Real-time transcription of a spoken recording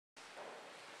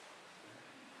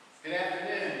Good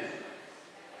afternoon.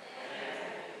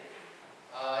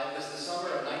 It was the summer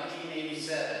of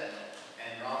 1987,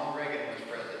 and Ronald Reagan was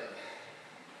president.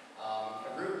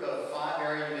 A group of 5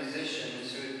 area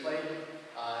musicians who had played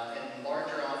in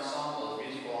larger ensembles,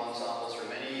 musical ensembles for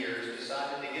many years,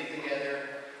 decided to get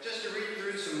together just to read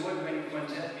through some woodwind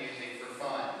quintet music for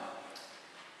fun.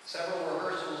 Several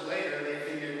rehearsals later, they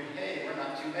figured, hey, we're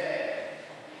not too bad.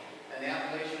 And the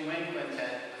Appalachian Wind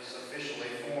Quintet was officially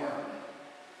formed.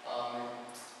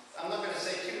 I'm not going to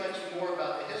say too much more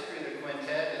about the history of the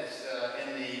quintet. It's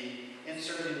in the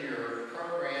insert in your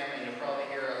program, and you'll probably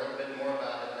hear a little bit more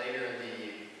about it later in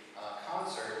the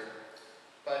concert.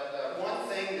 But one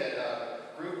thing that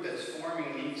a group that's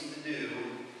forming needs to do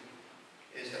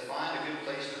is to find a good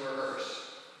place to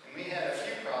rehearse. And we had a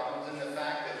few problems in the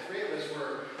fact that 3 of us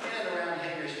were in and around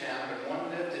Hagerstown, but one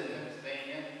lived in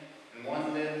Pennsylvania and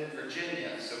one lived in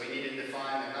Virginia, so we needed to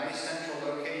find a nice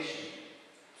central location.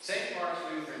 St. Mark's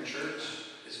Lutheran Church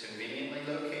is conveniently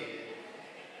located,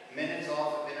 minutes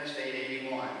off of Interstate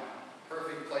 81.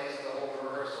 Perfect place to hold a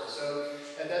rehearsal. So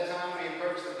at that time, we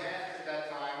approached the pastor at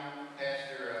that time,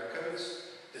 Pastor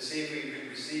Coates, to see if we could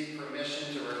receive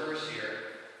permission to rehearse here.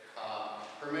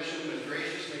 Permission was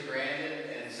graciously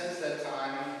granted, and since that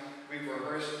time, we've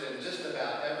rehearsed in just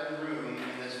about every room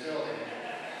in this building,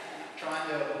 trying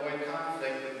to avoid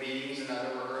conflict with meetings and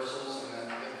other rehearsals and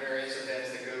the various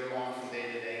events that go on from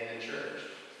day to day in the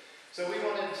church. So we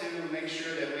wanted to make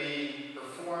sure that we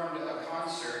performed a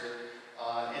concert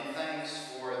in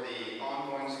thanks for the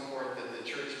ongoing support that the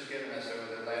church has given us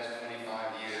over the last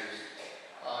 25 years.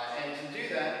 And to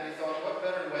do that, we thought, what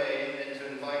better way than to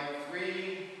invite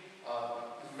 3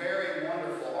 very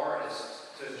wonderful artists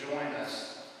to join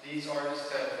us. These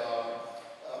artists have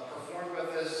performed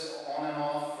with us on and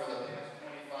off for the past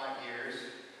 25 years,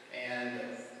 and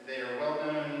they are well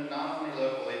known not only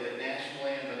locally but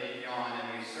nationally and beyond,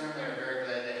 and we certainly are very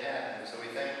glad to have them. So we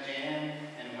thank Jan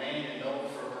and Wayne and Noel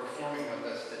for performing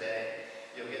with us today.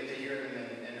 You'll get to hear them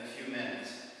in a few minutes.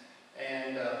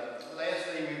 And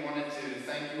lastly, we wanted to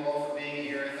thank you all for being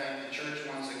here, thank the church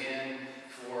once again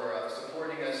for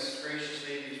supporting us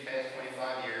graciously these past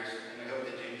 25 years, and we hope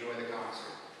that you enjoy the concert.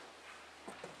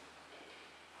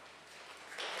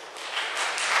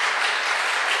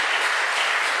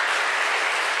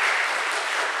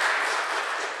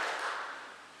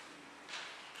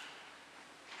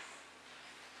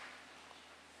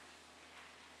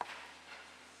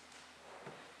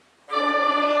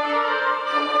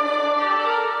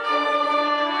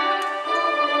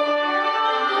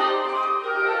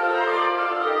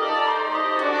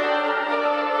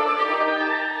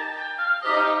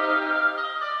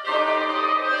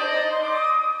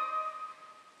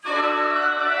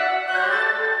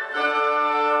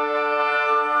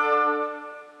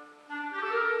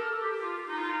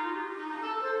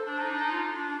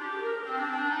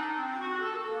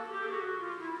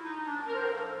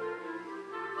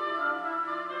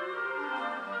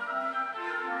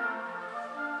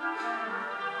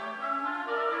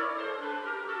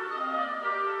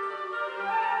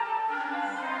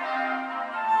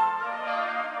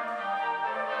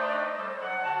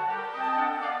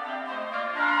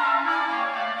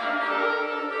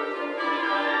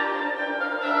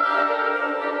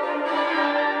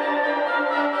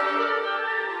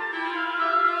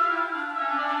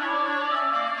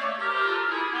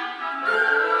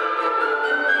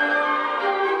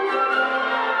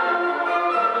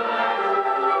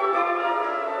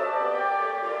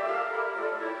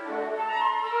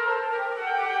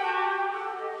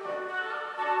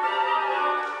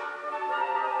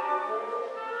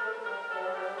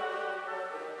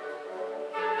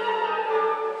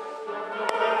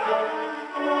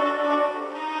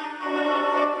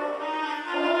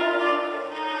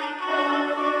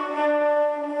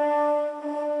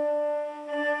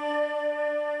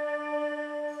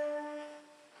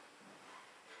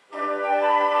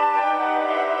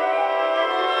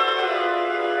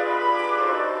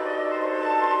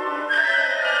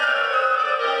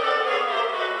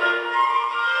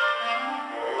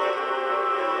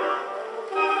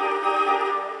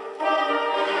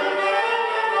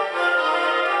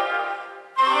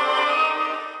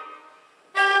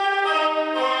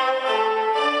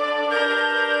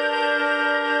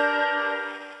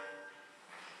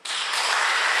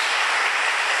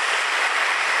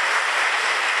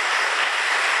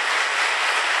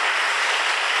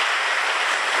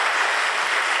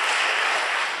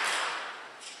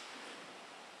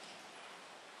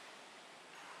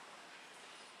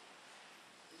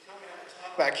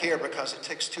 Back here because it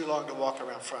takes too long to walk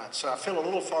around front. So I feel a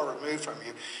little far removed from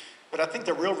you. But I think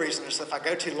the real reason is if I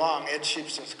go too long, Ed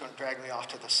Sheep's just going to drag me off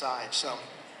to the side. So,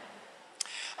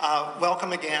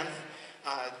 welcome again.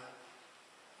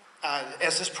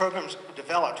 As this program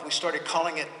developed, we started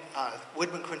calling it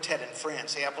Woodwind Quintet and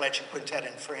Friends, the Appalachian Quintet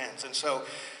and Friends. And so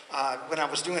when I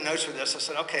was doing notes for this, I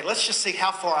said, okay, let's just see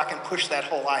how far I can push that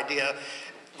whole idea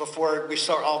before we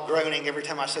start all groaning every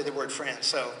time I say the word friends.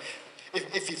 So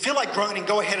if you feel like groaning,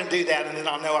 go ahead and do that, and then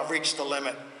I'll know I've reached the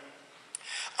limit.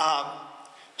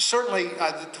 Certainly,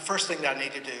 the first thing that I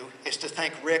need to do is to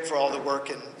thank Rick for all the work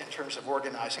in terms of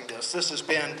organizing this. This has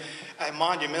been a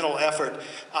monumental effort.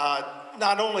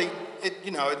 Not only,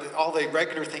 all the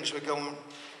regular things we go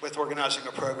with organizing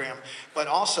a program, but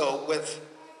also with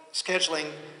scheduling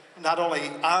not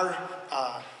only our,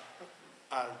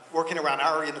 working around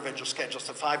our individual schedules,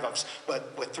 the 5 of us,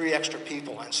 but with 3 extra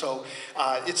people. And so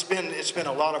it's been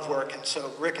a lot of work, and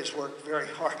so Rick has worked very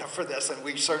hard for this, and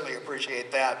we certainly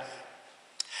appreciate that.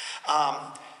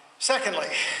 Secondly,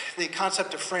 the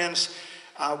concept of friends,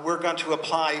 we're going to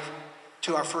apply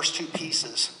to our first 2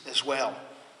 pieces as well.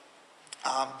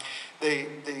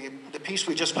 The piece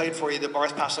we just played for you, the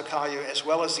Barth Passacalle, as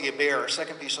well as the Iber, our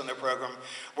second piece on the program,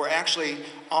 were actually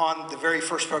on the very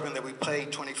first program that we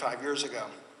played 25 years ago.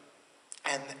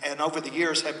 And over the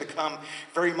years have become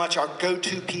very much our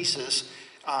go-to pieces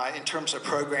in terms of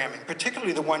programming,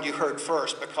 particularly the one you heard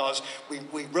first, because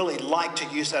we really like to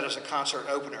use that as a concert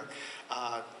opener.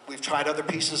 We've tried other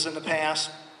pieces in the past.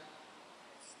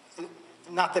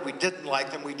 Not that we didn't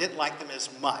like them, we didn't like them as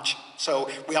much. So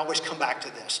we always come back to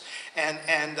this.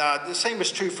 And the same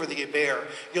is true for the Iber.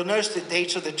 You'll notice the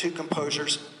dates of the 2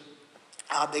 composers.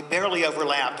 They barely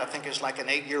overlapped. I think it's like an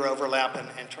 8-year overlap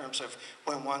in terms of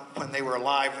when they were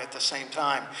alive at the same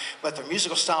time. But their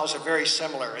musical styles are very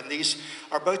similar. And these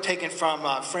are both taken from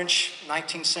French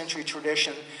 19th century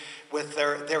tradition with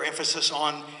their emphasis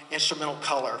on instrumental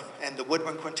color. And the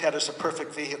Woodwind Quintet is a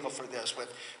perfect vehicle for this,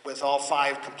 with all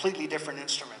 5 completely different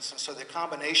instruments. And so the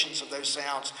combinations of those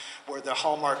sounds were the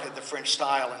hallmark of the French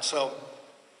style. And so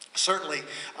certainly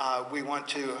we want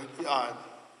to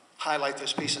highlight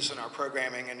those pieces in our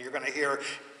programming, and you're going to hear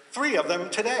 3 of them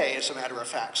today, as a matter of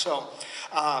fact. So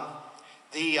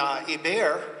the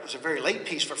Iber was a very late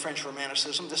piece for French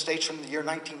Romanticism. This dates from the year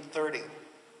 1930.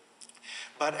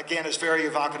 But again, it's very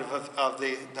evocative of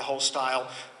the whole style.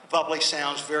 Bubbly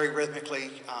sounds, very rhythmically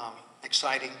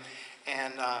exciting.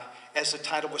 And as the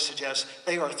title would suggest,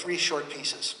 they are 3 short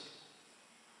pieces.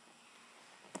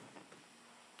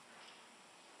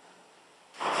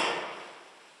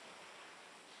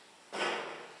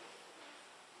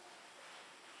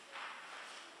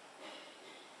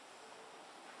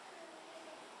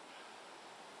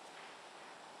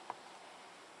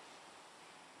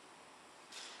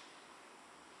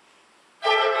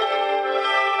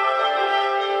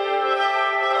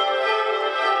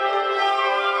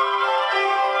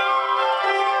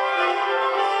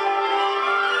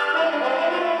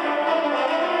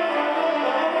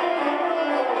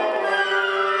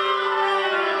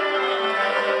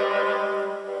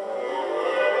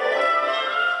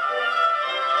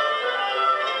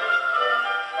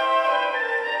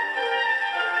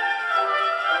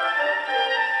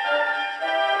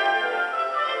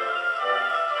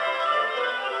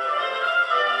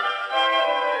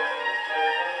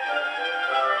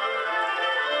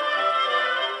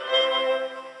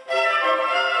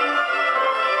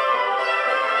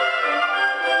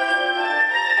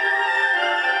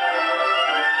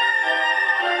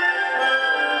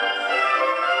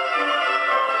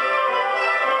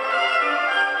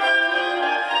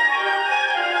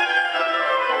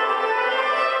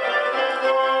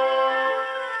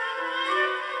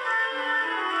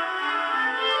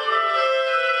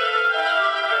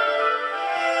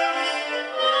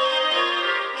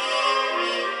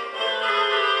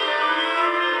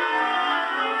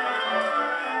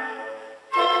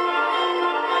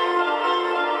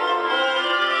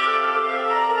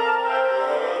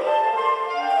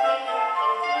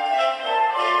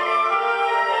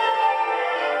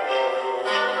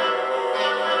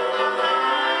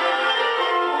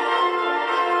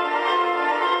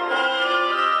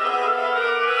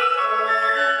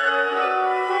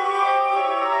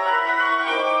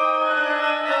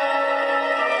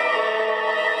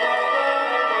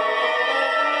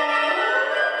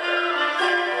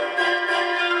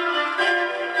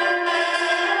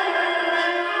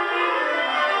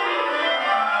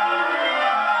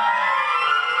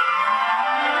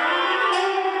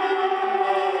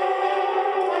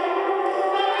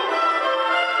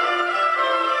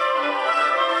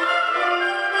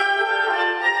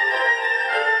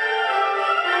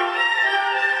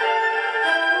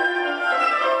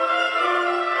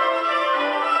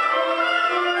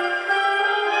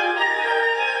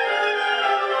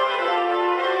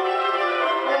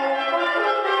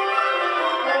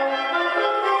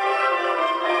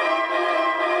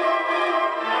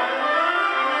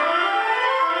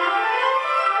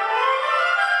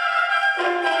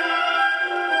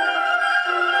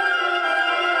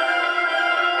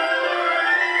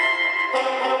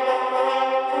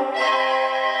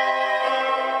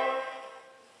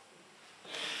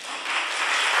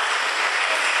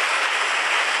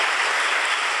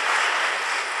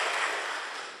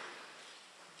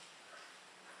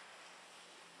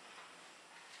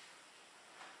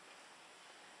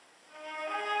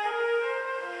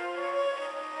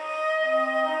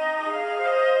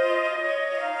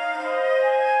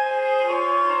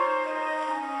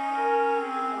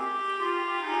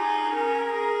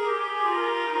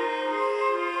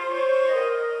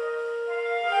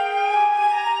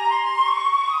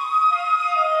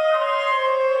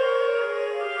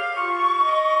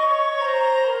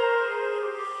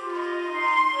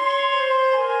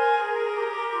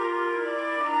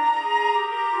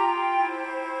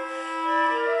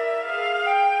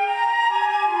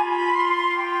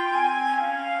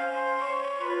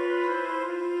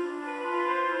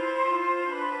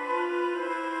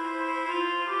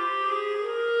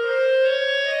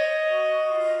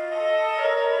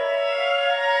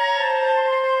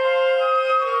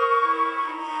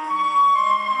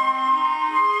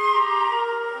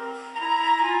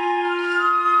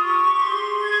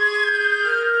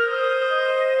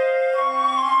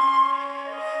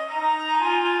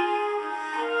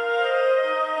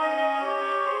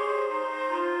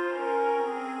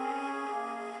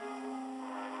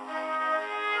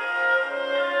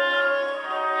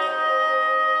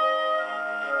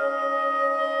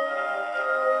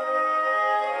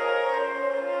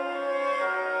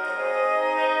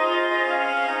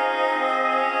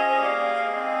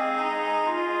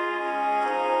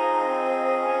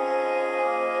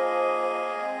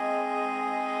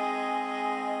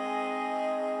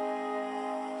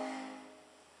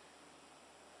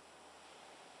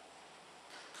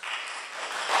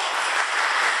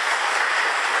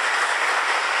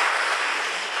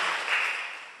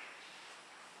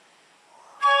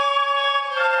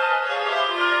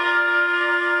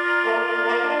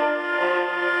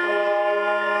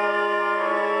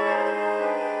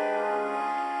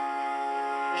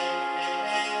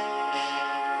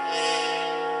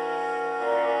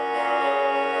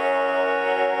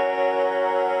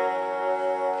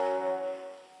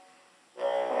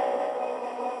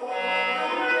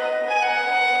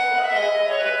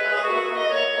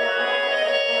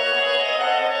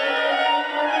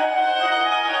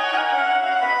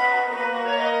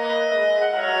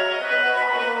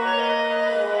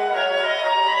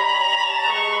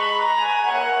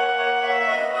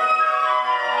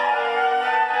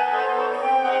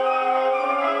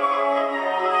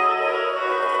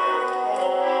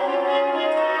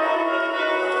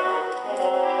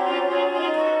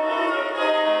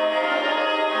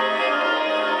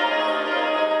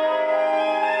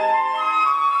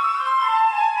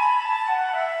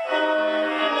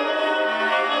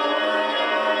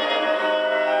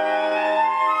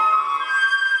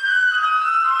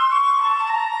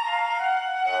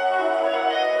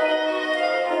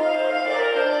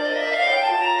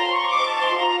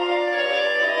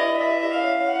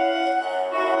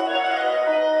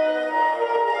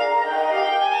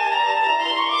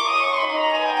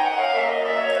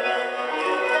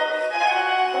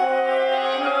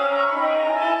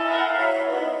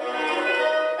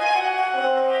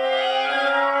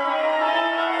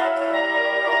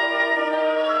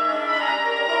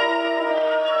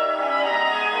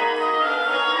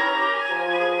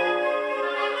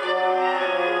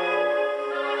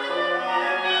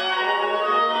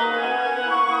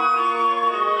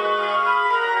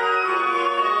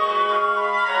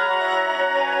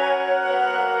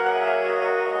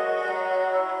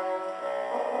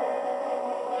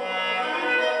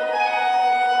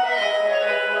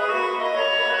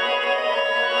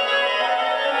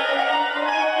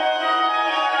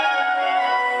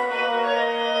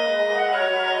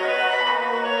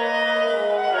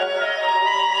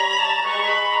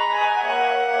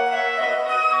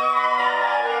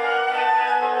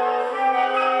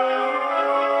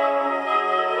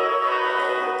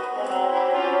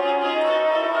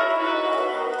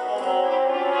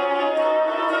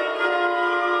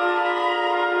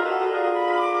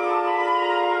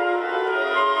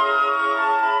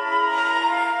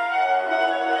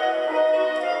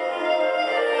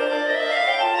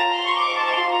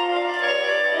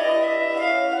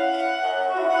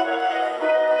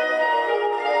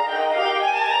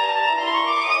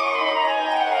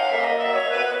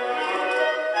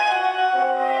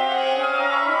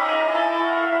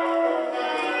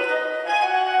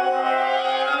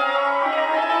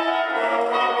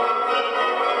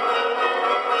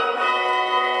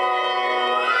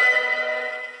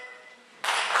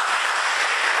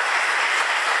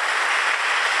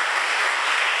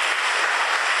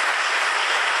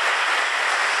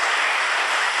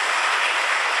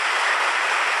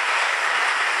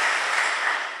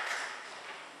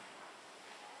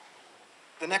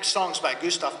 The next songs by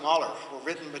Gustav Mahler were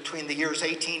written between the years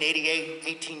 1888 and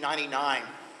 1899.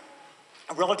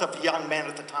 A relatively young man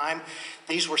at the time,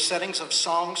 these were settings of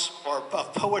songs or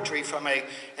of poetry from an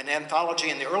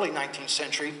anthology in the early 19th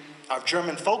century of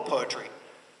German folk poetry,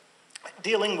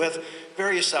 dealing with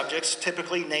various subjects,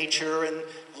 typically nature and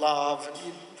love,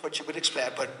 and what you would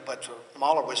expect, but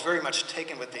Mahler was very much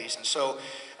taken with these. And so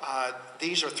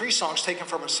these are 3 songs taken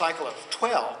from a cycle of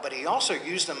 12, but he also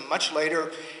used them much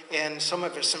later in some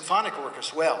of his symphonic work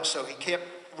as well. So he kept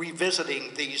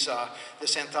revisiting these,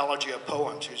 this anthology of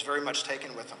poems. He was very much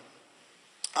taken with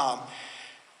them.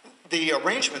 The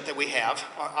arrangement that we have,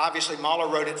 obviously Mahler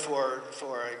wrote it for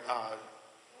a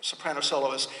soprano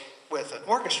soloist with an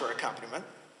orchestra accompaniment,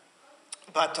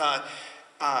 but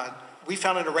we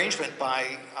found an arrangement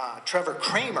by Trevor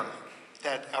Kramer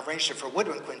that arranged it for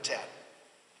Woodwind Quintet.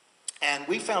 And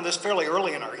we found this fairly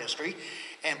early in our history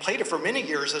and played it for many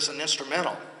years as an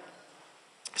instrumental.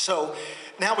 So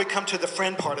now we come to the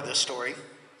friend part of this story.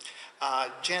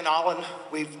 Jan Allen,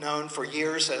 we've known for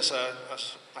years as a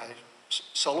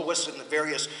soloist in the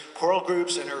various choral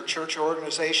groups in her church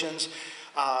organizations,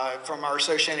 from our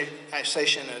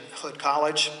association at Hood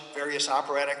College, various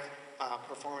operatic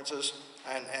performances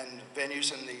and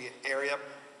venues in the area.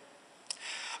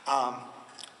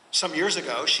 Some years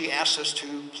ago, she asked us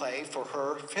to play for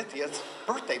her 50th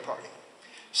birthday party.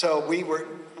 So we were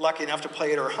lucky enough to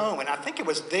play at her home, and I think it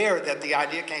was there that the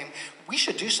idea came, we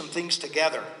should do some things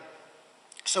together.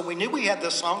 So we knew we had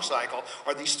this song cycle,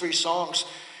 or these 3 songs,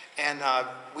 and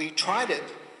we tried it,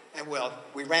 and well,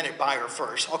 we ran it by her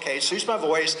first. Okay, it suits my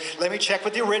voice, let me check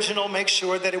with the original, make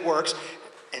sure that it works.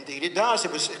 Indeed it does.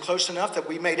 It was close enough that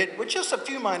we made it, with just a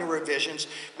few minor revisions,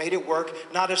 made it work,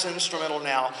 not as an instrumental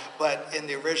now, but in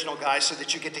the original guise so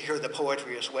that you get to hear the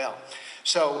poetry as well.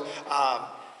 So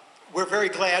we're very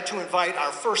glad to invite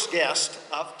our first guest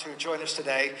up to join us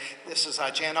today. This is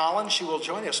Jan Allen. She will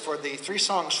join us for the 3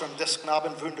 songs from Des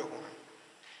Knaben Wunderhorn.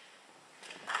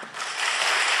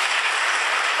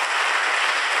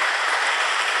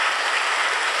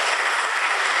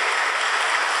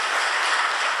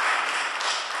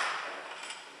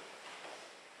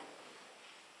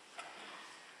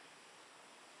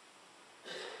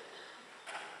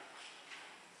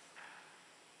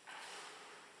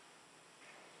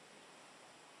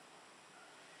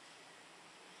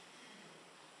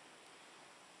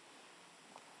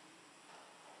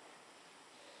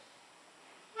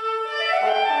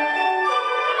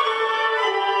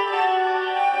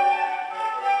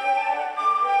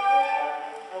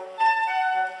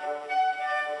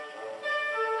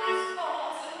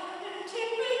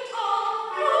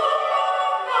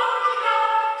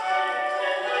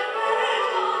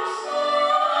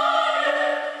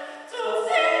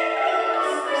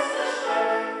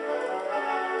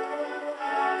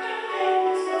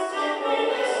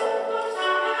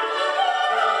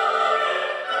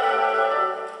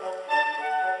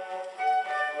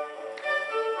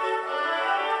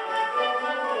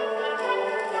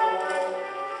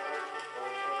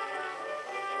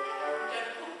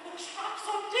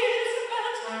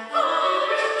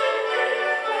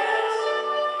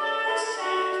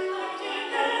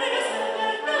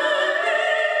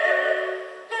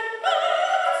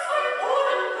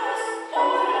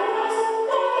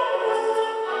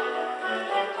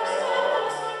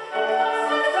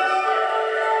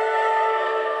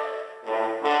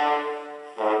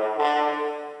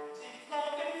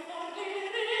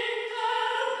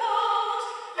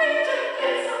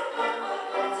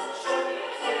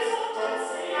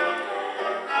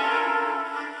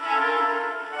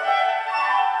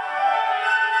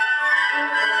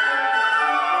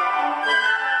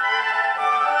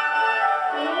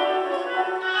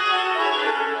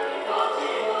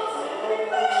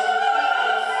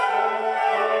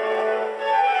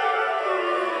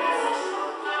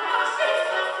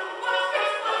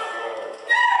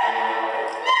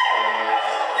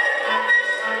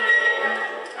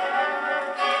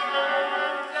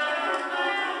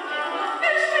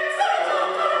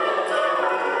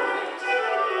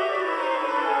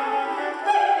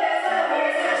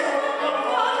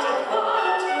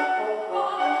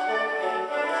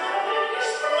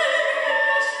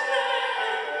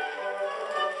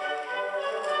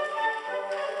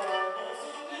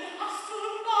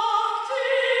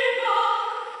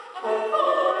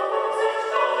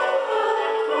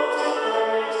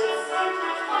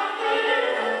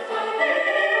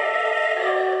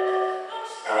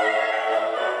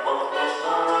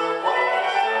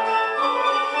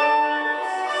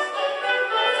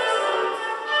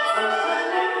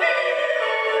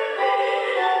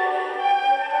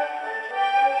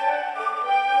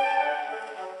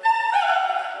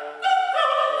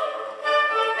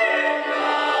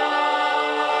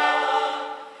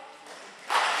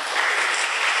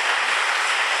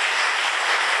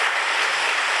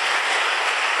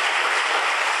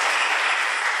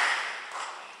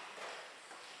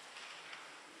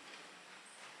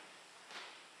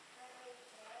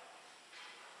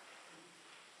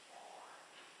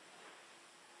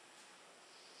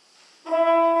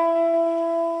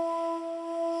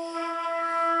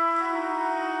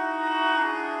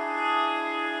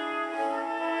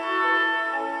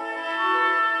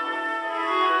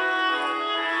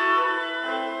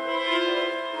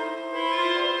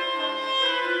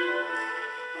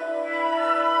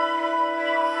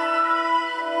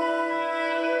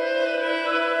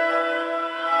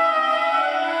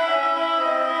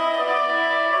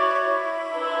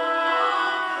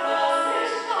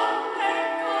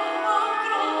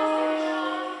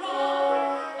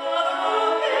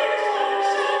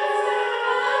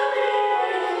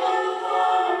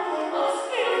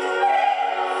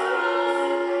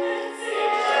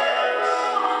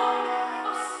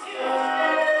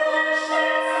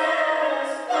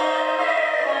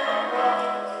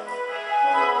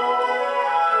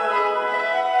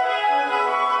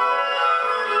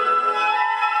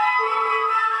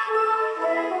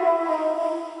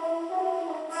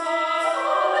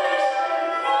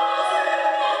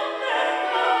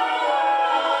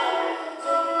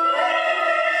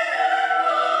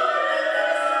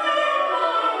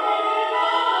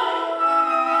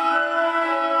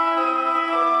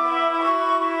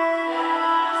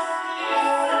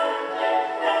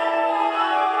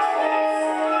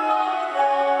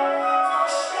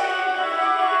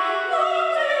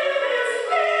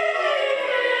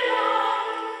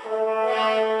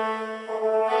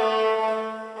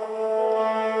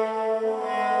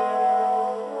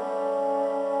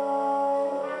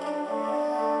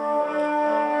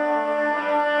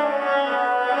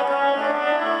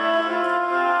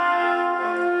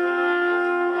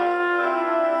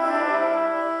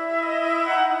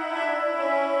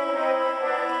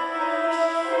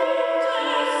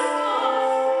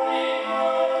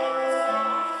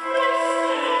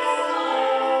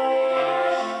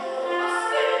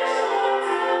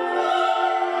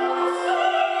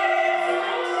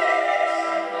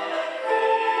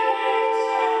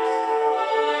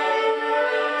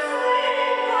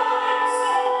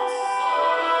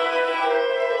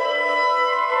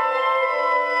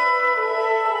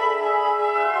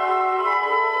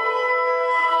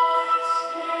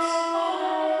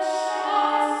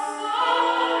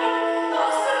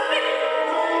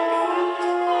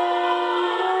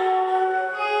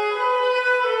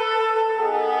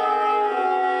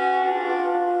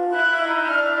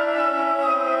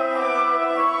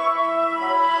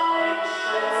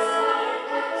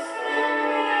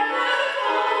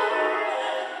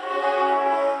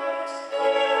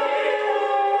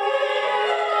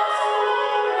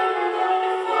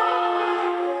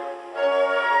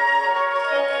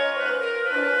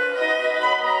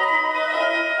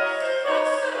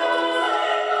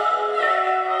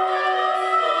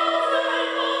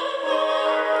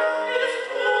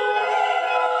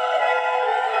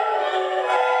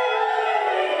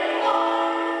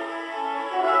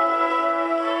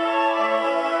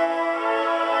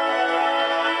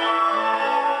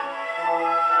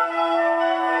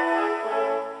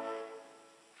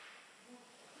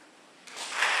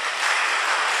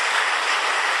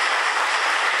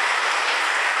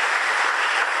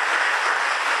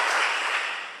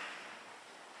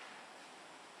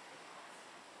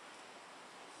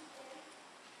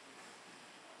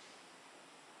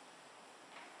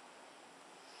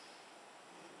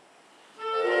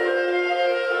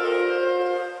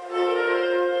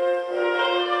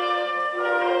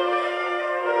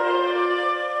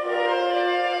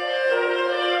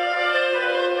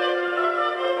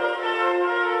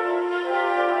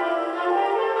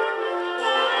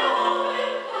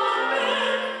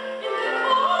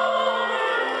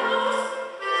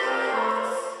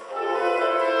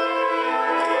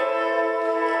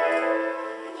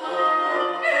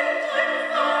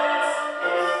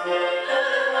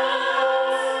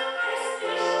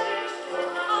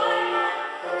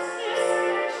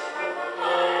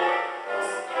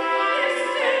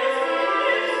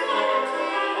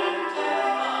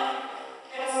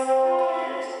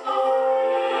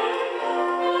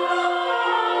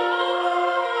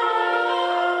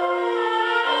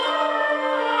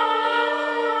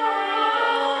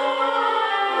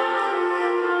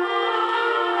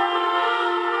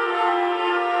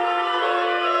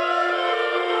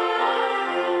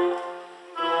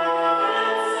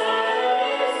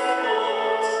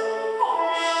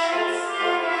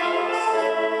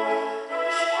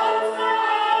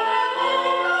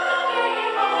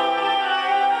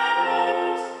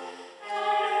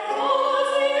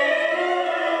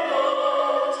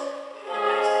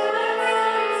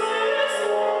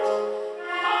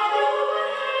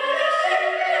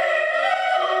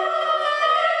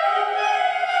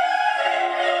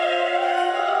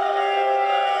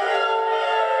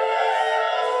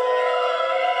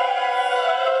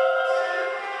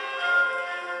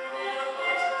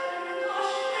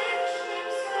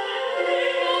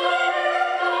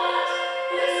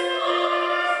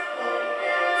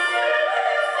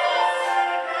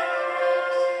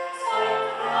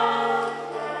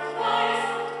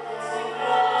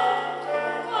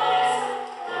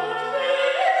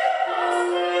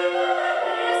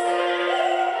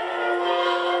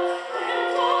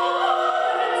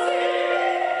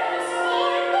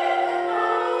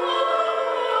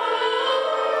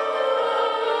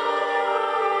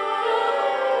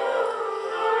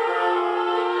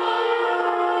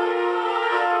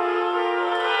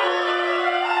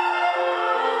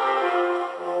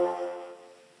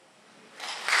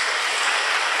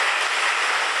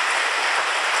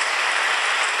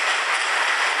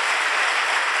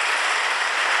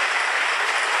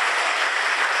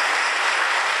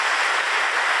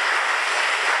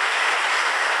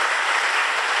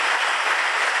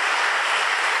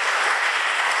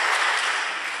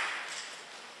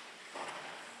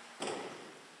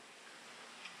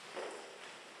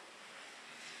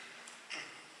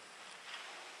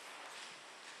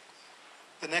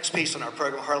 next piece in our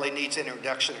program hardly needs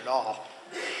introduction at all.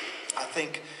 I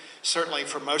think certainly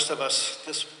for most of us,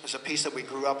 this is a piece that we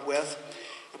grew up with.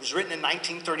 It was written in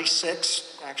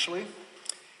 1936, actually,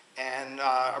 and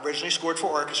originally scored for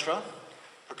orchestra.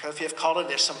 Prokofiev called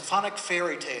it a symphonic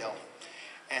fairy tale.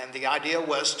 And the idea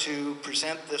was to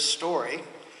present this story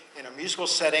in a musical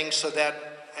setting so that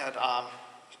it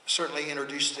certainly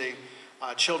introduced the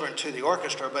children to the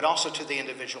orchestra, but also to the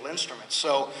individual instruments.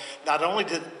 So not only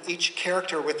did each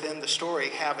character within the story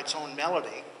have its own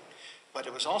melody, but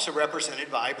it was also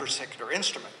represented by a particular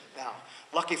instrument. Now,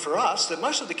 lucky for us that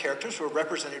most of the characters were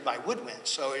represented by woodwinds,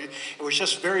 so it was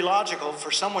just very logical for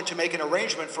someone to make an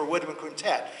arrangement for a woodwind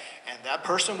quintet. And that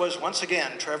person was, once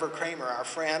again, Trevor Kramer, our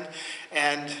friend.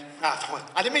 And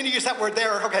I didn't mean to use that word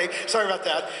there. Okay, sorry about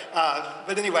that.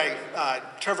 But anyway,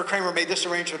 Trevor Kramer made this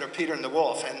arrangement of Peter and the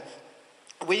Wolf. And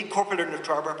we incorporated it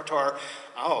into our repertoire,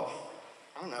 I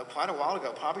don't know, quite a while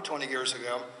ago, probably 20 years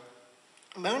ago.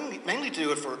 Mainly to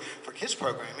do it for kids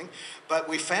programming, but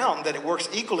we found that it works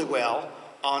equally well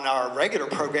on our regular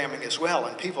programming as well,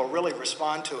 and people really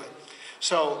respond to it.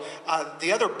 So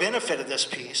the other benefit of this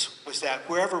piece was that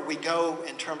wherever we go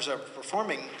in terms of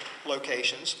performing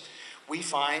locations, we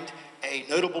find a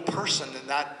notable person in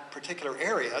that particular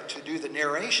area to do the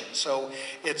narration. So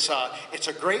it's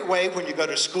a great way when you go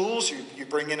to schools, you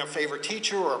bring in a favorite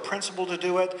teacher or a principal to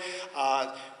do it.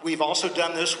 We've also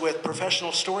done this with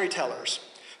professional storytellers.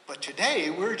 But today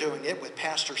we're doing it with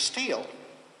Pastor Steele.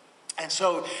 And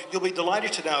so you'll be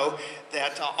delighted to know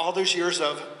that all those years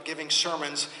of giving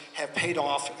sermons have paid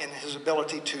off in his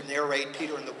ability to narrate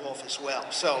Peter and the Wolf as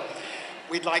well. So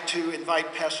we'd like to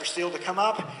invite Pastor Steele to come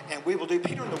up, and we will do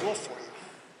Peter and the Wolf for you.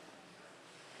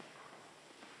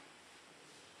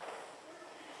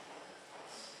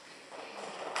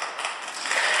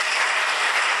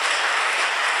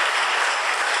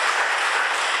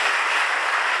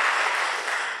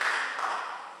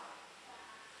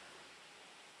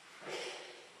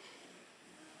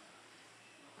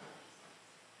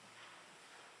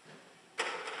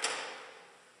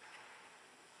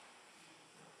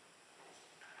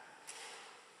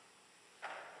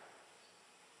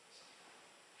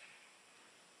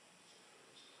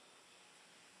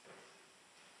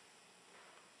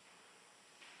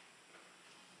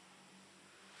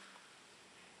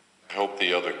 I hope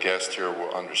the other guests here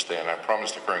will understand. I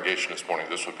promised the congregation this morning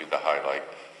this would be the highlight.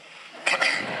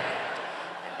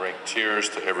 And bring tears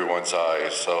to everyone's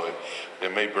eyes. So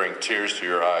it may bring tears to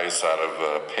your eyes out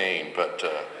of pain, but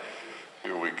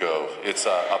here we go. It's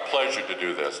a pleasure to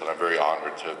do this, and I'm very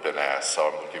honored to have been asked, so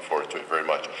I'm looking forward to it very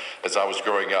much. As I was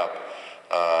growing up,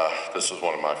 this was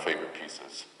one of my favorite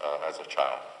pieces as a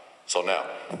child. So now,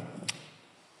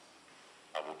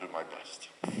 I will do my best.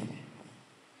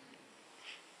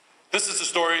 This is the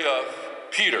story of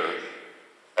Peter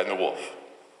and the Wolf.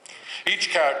 Each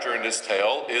character in this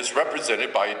tale is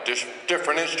represented by a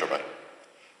different instrument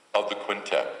of the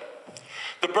quintet.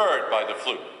 The bird by the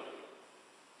flute.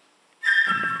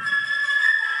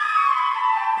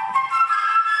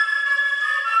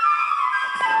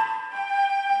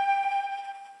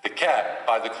 The cat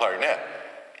by the clarinet.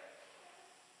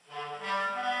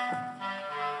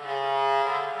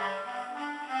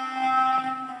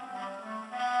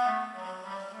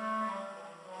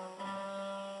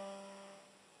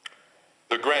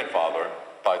 The grandfather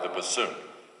by the bassoon.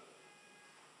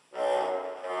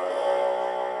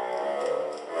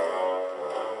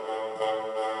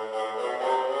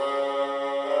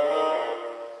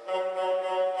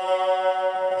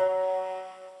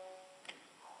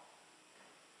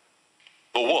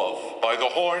 The wolf by the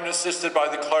horn, assisted by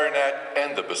the clarinet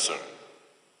and the bassoon.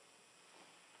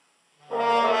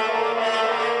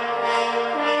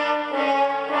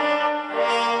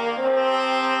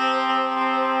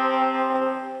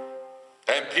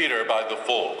 And Peter by the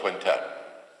full quintet.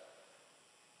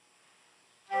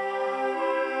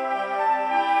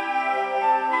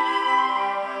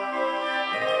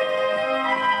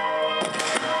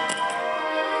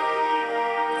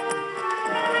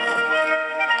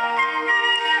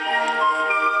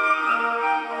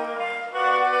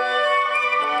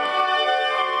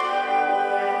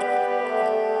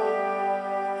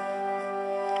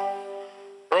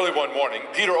 Early one morning,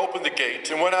 Peter opened the gate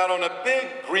and went out on a big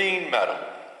green meadow.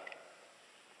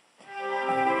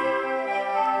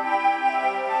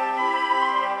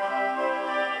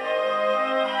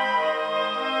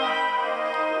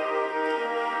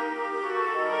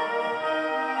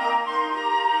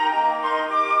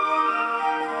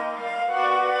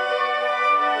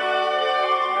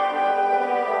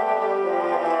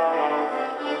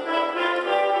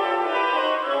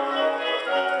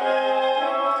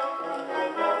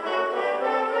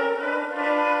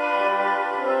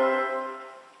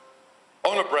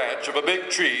 On a branch of a big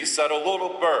tree sat a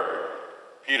little bird,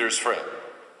 Peter's friend.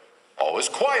 All is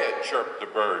quiet, chirped the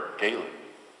bird gaily.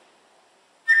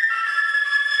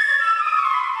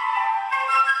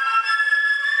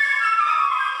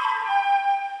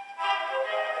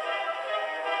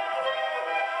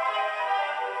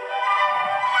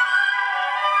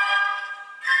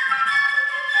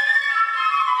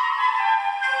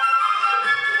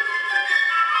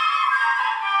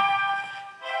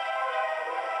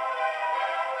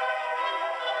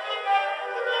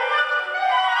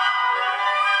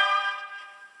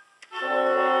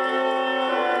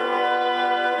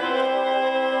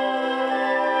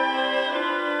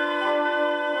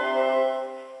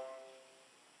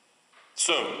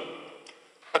 Soon,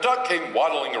 a duck came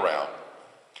waddling around.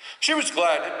 She was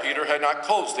glad that Peter had not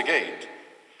closed the gate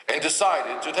and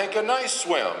decided to take a nice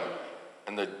swim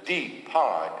in the deep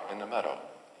pond in the meadow.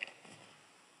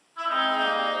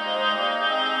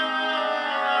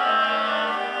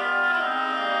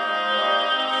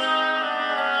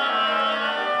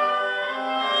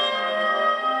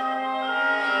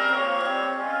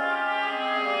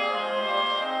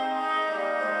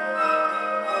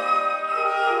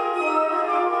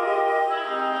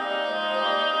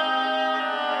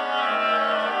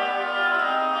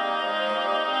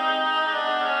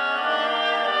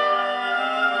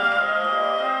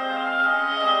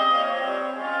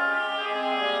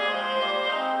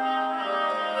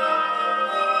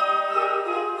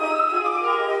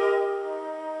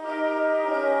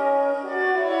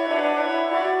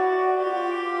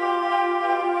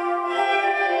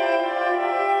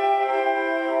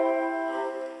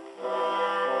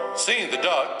 Seeing the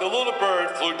duck, the little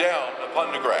bird flew down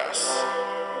upon the grass,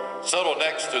 settled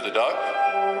next to the duck,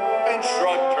 and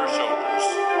shrugged her shoulders.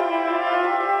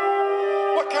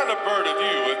 "What kind of bird are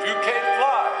you if you can't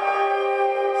fly?"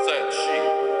 said she.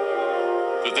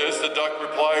 To this the duck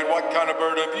replied, "What kind of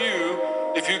bird are you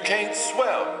if you can't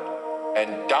swim?"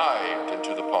 and dived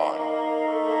into the pond.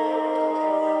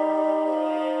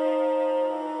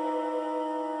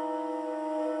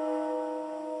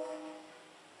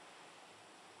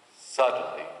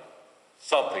 Suddenly,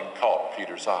 something caught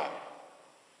Peter's eye.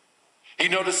 He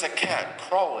noticed a cat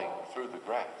crawling through the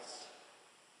grass.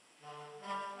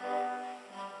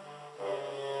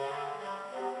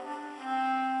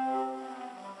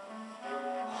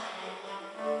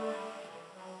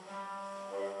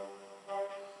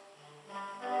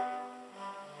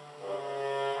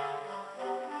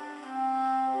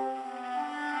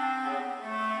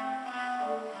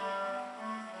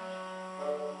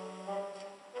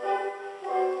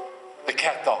 The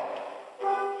cat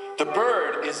thought, "The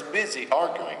bird is busy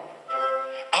arguing.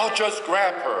 I'll just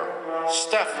grab her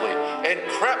stiffly,"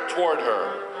 and crept toward her,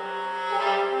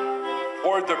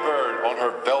 toward the bird on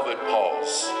her velvet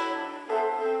paws.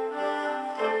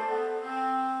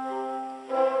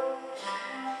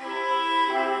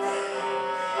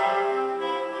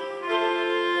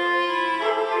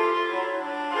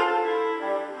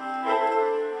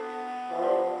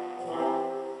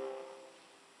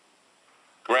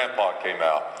 Grandpa came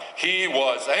out. He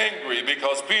was angry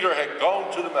because Peter had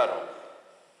gone to the meadow.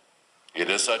 It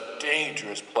is a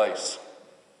dangerous place.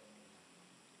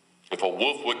 If a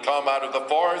wolf would come out of the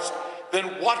forest,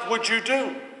 then what would you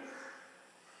do?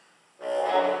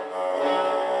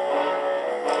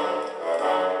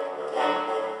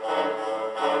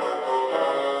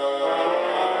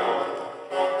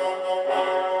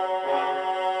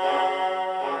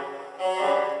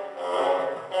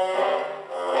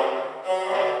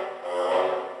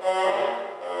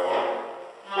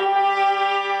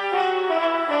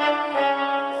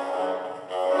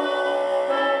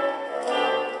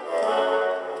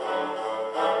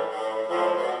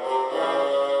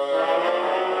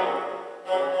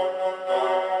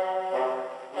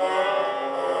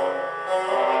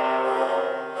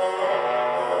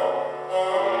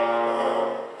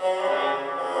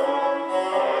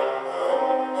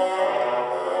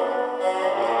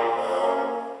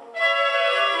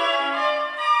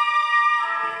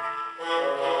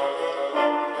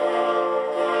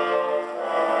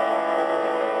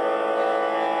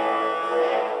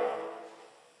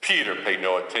 Peter paid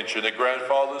no attention to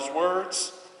grandfather's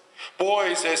words.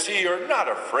 Boys as he are not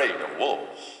afraid of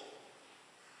wolves.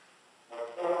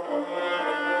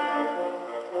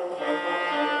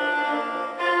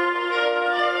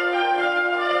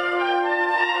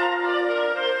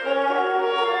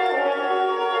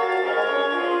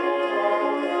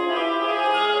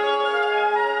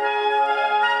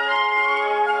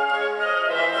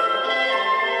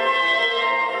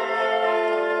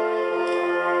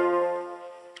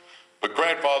 But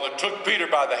grandfather took Peter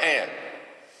by the hand,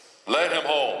 led him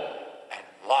home, and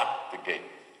locked the gate.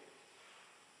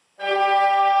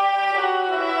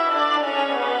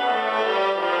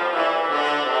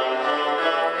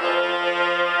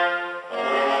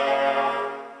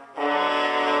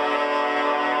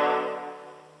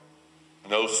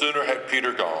 No sooner had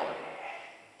Peter gone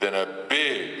than a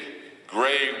big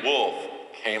gray wolf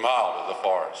came out of the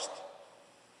forest.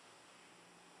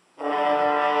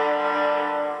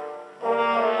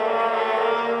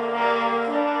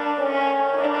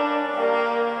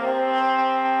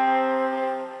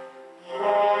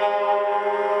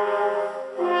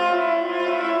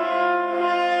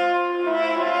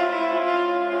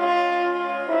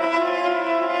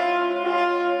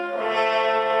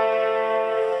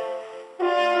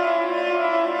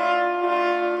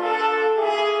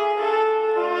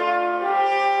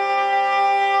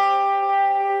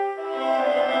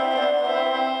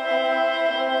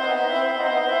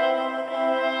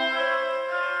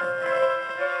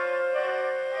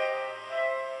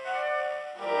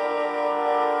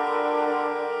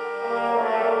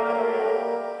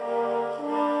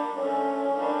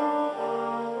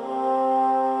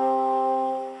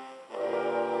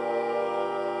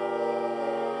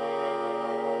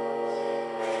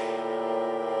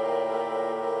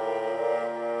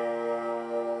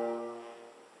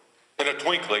 In a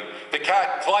twinkling, the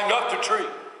cat climbed up the tree.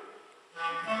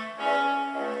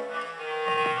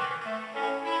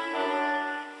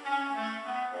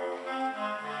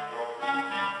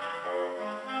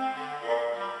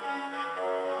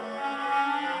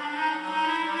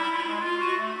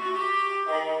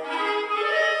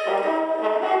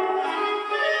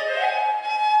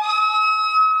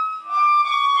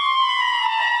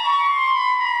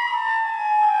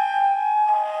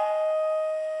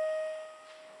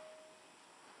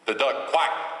 The duck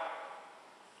quacked,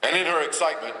 and in her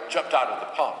excitement, jumped out of the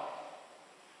pond.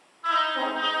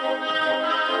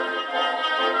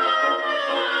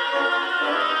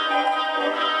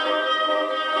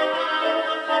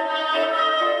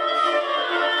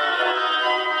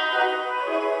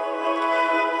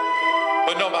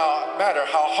 But no matter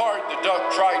how hard the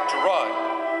duck tried to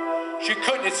run, she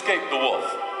couldn't escape the wolf.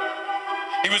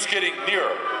 He was getting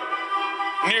nearer,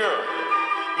 nearer,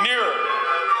 nearer,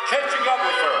 catching up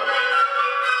with her.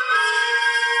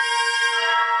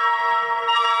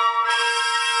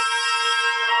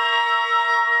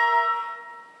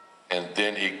 And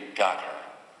then he got her,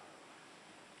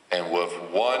 and with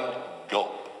one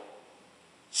gulp,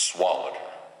 swallowed her.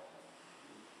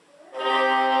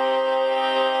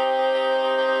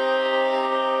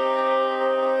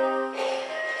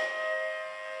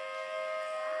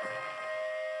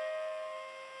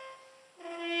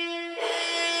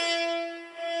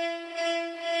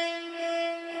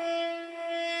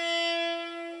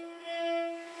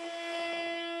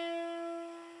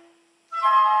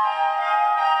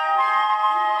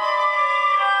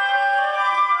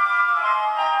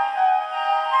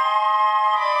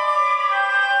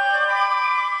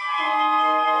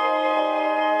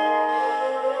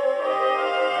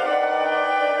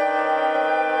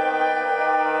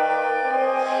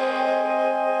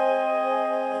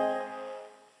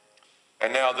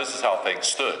 And now this is how things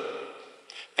stood.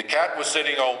 The cat was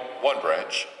sitting on one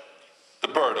branch, the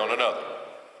bird on another,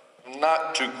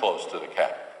 not too close to the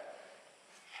cat.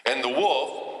 And the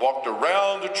wolf walked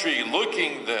around the tree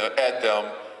looking at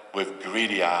them with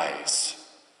greedy eyes.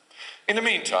 In the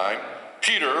meantime,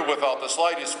 Peter, without the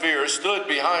slightest fear, stood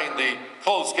behind the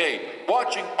closed gate,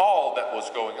 watching all that was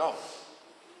going on.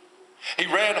 He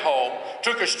ran home,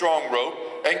 took a strong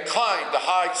rope, and climbed the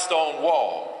high stone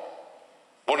wall.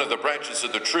 One of the branches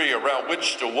of the tree around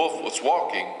which the wolf was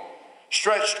walking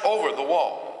stretched over the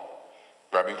wall.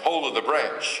 Grabbing hold of the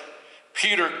branch,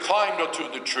 Peter climbed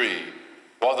onto the tree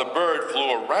while the bird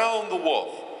flew around the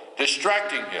wolf,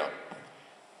 distracting him.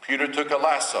 Peter took a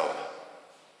lasso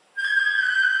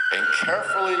and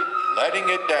carefully letting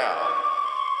it down,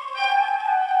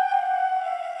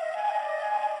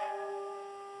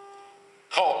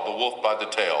 caught the wolf by the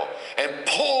tail and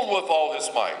pulled with all his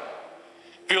might.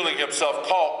 Feeling himself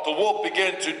caught, the wolf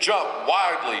began to jump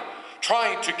wildly,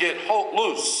 trying to get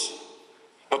loose.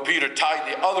 But Peter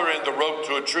tied the other end of the rope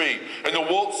to a tree, and the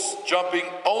wolf's jumping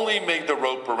only made the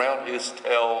rope around his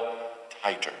tail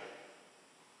tighter.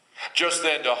 Just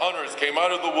then, the hunters came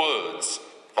out of the woods,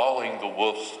 following the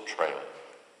wolf's trail.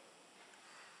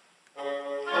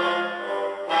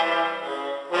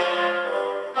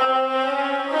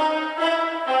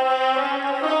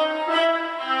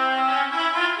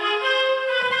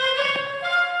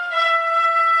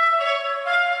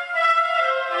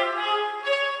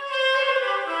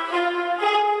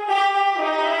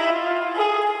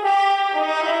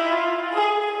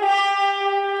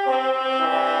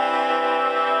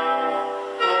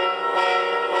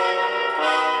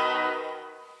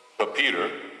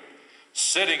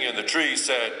 in the tree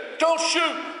said, "Don't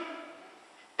shoot.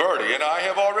 Birdie and I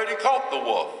have already caught the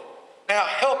wolf. Now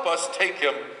help us take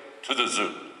him to the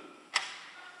zoo."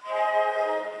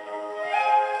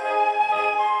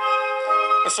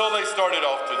 And so they started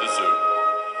off to the zoo.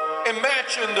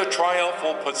 Imagine the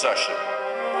triumphal procession,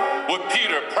 with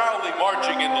Peter proudly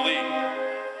marching in the lead.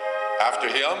 After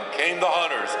him came the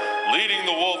hunters, leading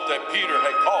the wolf that Peter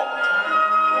had caught.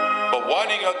 But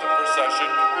winding up the procession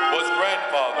was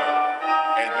Grandfather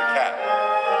and the cat.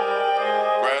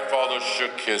 Grandfather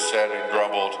shook his head and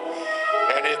grumbled,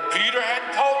 "And if Peter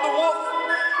hadn't caught the wolf,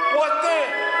 what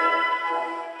then?"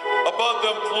 Above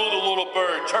them flew the little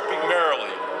bird, chirping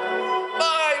merrily.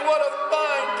 "My, what a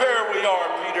fine pair we are,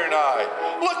 Peter and I.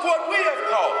 Look what we have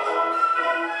caught."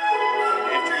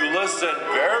 And if you listen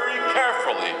very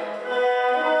carefully,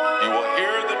 you will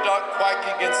hear the duck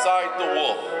quacking inside the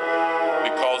wolf,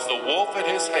 because the wolf in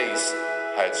his haste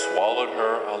had swallowed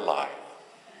her alive.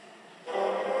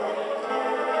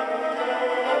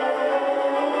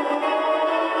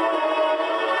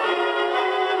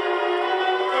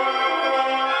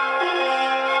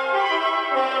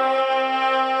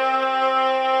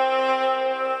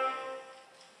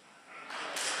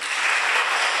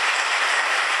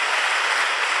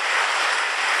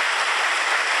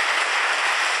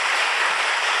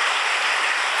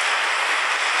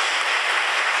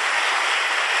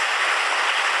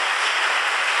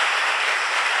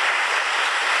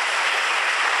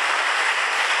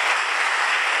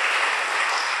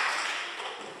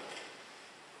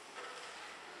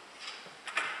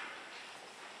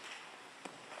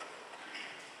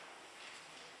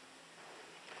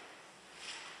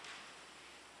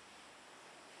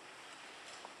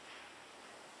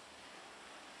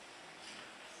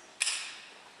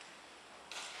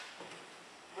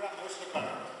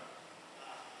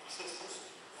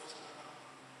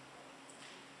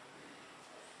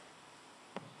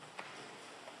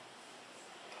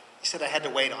 He said I had to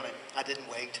wait on it. I didn't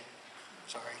wait.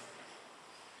 Sorry.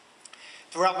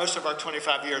 Throughout most of our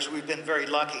 25 years, we've been very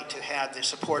lucky to have the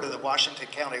support of the Washington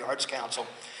County Arts Council.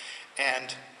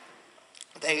 And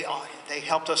they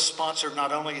helped us sponsor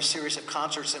not only a series of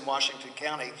concerts in Washington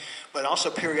County, but also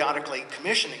periodically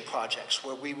commissioning projects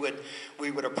where we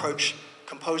would approach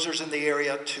composers in the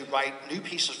area to write new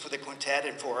pieces for the quintet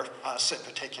and for us in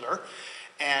particular.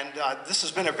 And this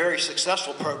has been a very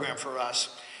successful program for us.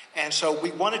 And so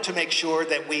we wanted to make sure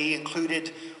that we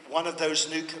included one of those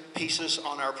new pieces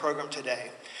on our program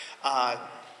today.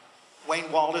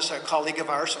 Wayne Wald is a colleague of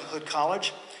ours from Hood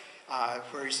College,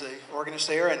 where he's the organist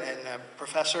there and a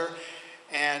professor.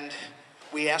 And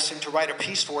we asked him to write a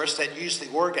piece for us that used the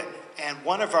organ. And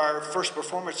one of our first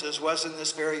performances was in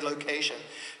this very location.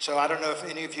 So I don't know if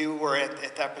any of you were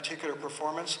at that particular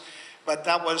performance, but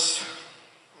that was,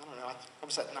 I don't know, what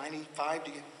was that, 95?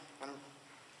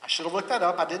 I should have looked that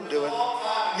up. I didn't do it.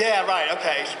 Yeah, right.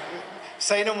 Okay.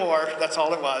 Say no more. That's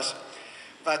all it was.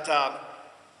 But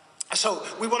so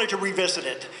we wanted to revisit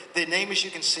it. The name, as you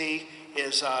can see,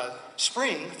 is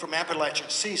Spring from Appalachian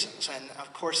Seasons. And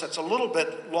of course, that's a little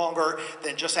bit longer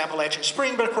than just Appalachian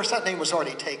Spring, but of course that name was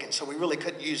already taken, so we really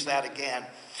couldn't use that again.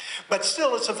 But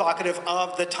still, it's evocative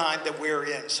of the time that we're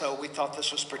in, so we thought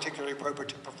this was particularly appropriate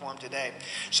to perform today.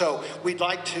 So we'd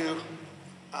like to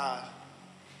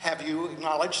have you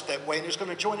acknowledge that Wayne is going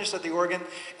to join us at the organ,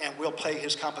 and we'll play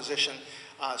his composition,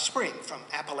 Spring from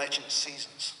Appalachian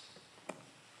Seasons.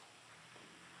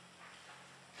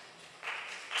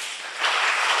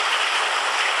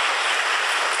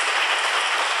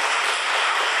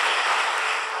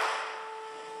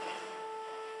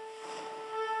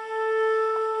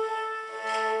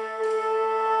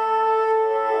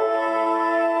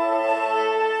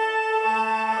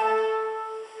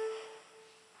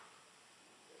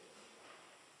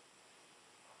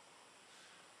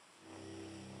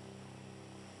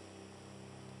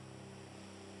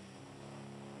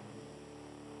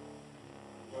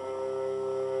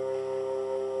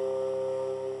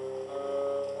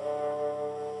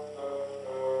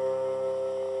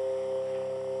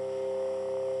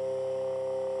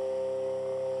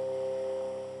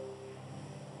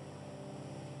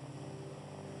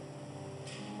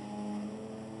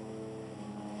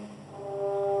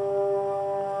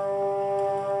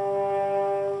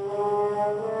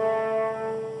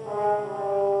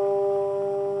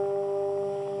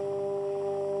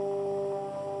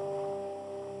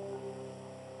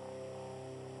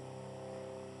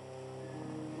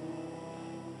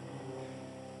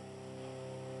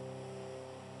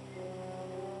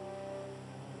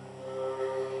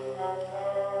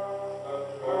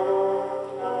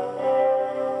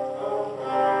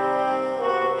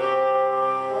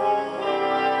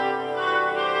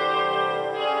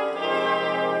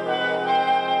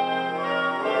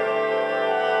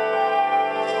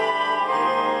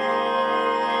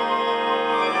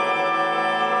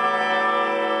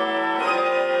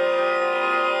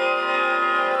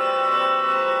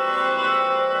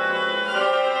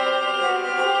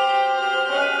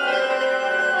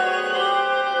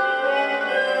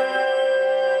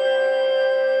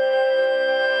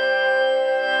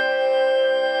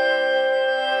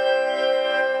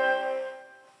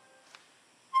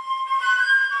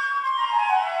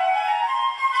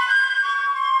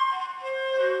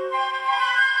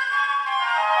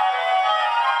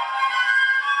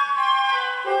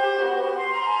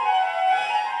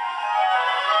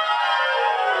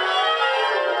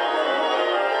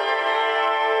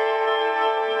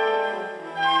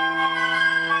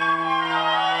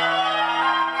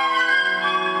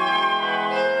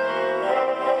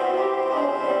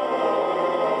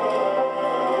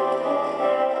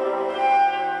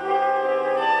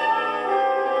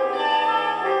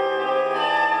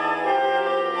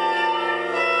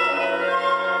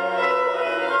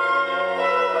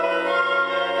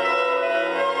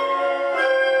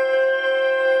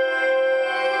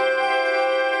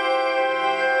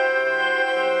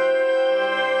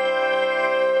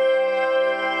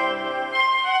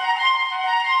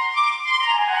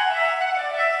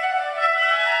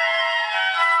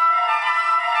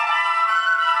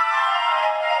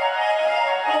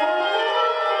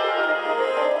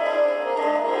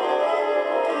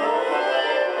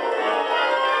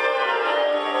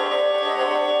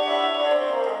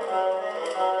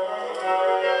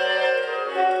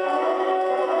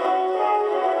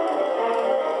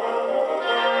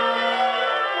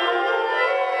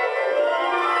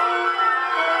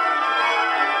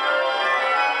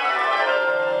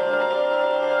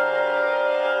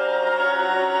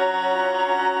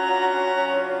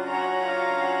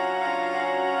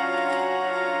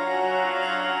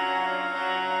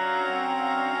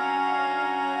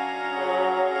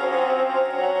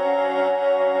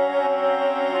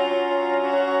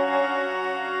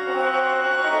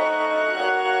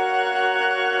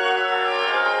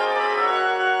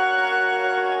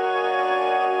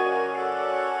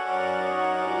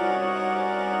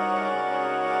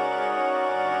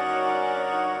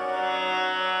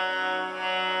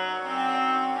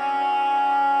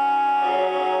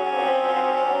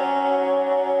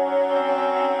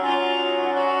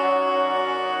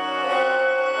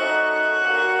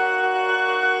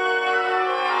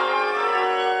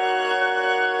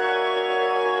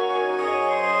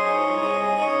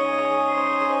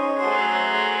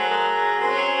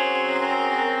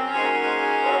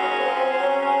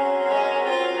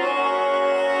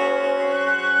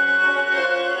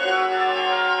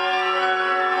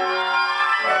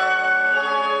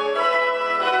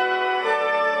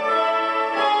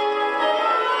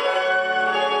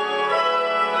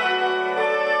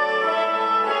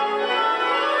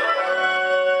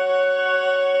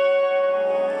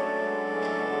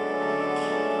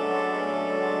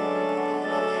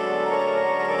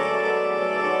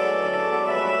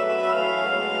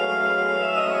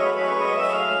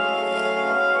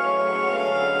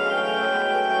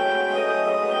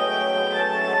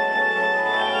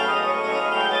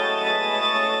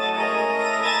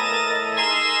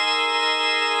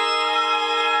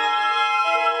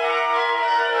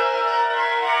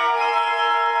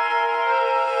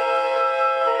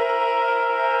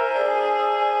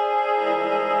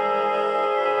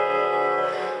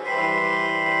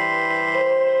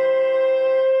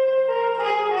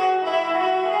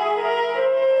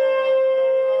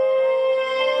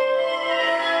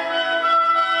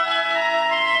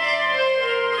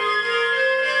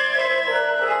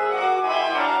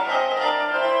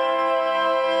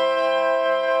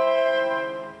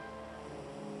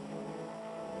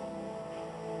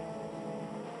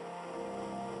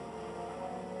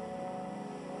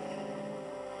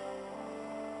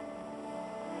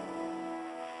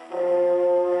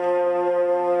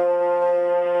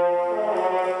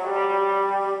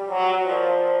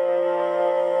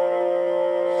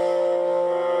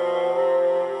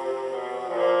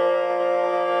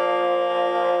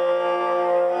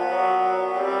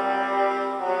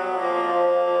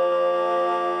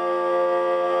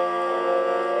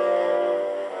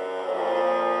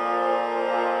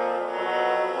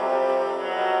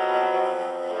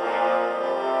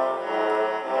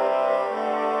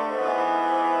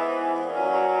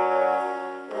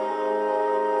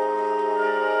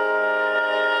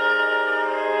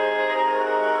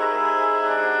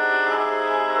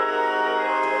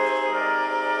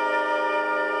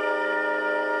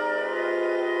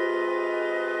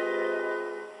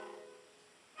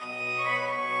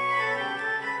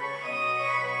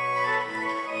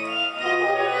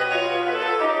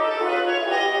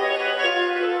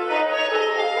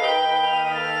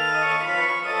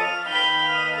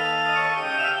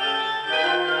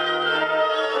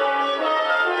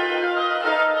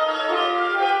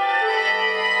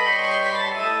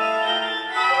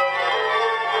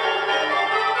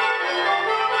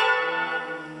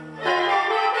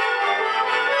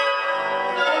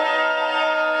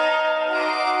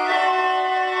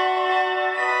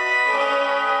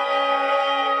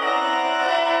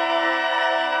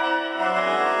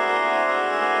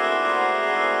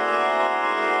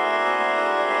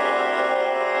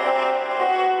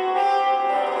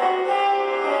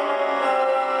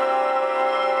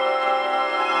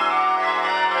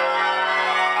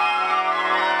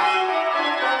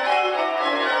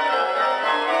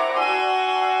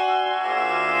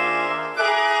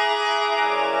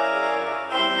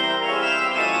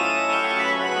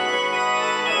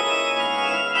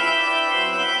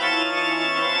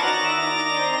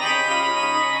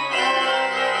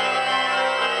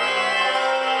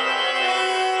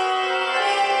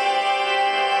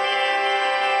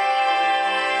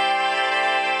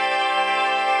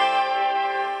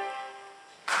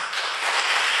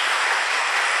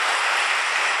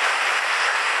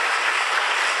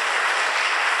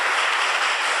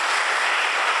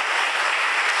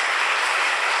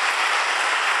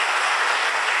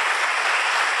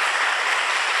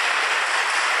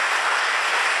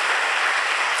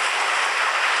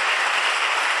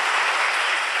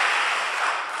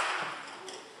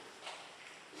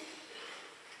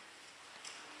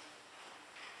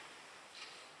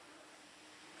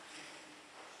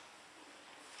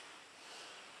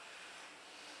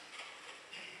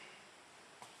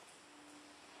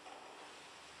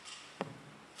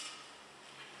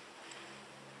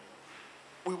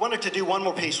 we wanted to do one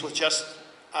more piece with just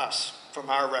us from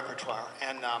our repertoire.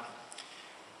 And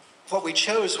what we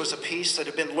chose was a piece that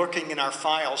had been lurking in our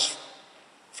files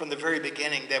from the very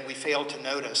beginning that we failed to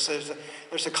notice.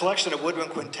 There's a collection of woodwind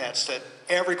quintets that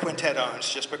every quintet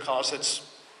owns just because it's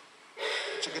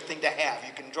a good thing to have.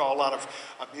 You can draw a lot of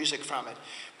music from it.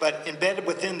 But embedded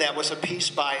within that was a piece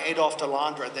by Adolphe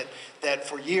Delandre that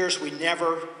for years we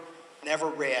never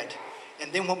read.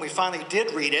 And then when we finally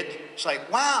did read it, it's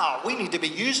like, wow, we need to be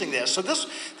using this. So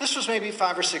this was maybe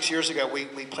 5 or 6 years ago.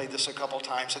 We played this a couple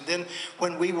times. And then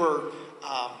when we were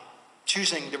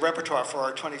choosing the repertoire for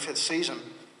our 25th season,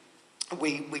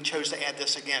 we chose to add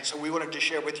this again. So we wanted to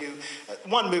share with you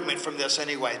one movement from this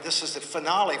anyway. This is the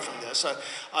finale from this.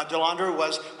 Delandre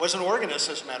was an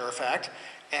organist, as a matter of fact.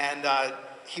 And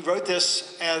he wrote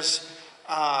this as,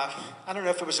 I don't know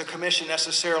if it was a commission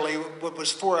necessarily, it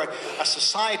was for a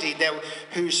society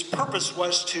whose purpose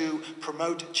was to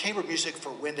promote chamber music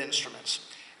for wind instruments.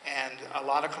 And a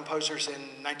lot of composers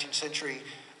in 19th century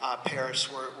Paris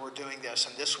were doing this,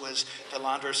 and this was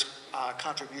Delandre's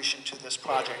contribution to this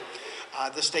project.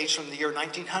 This dates from the year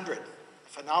 1900,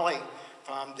 finale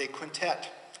from the Quintet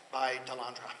by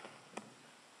Delandre.